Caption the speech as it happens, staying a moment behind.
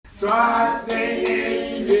trusting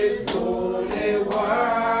in His holy word.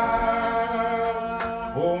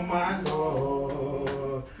 Oh my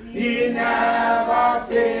Lord, He never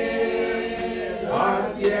fails.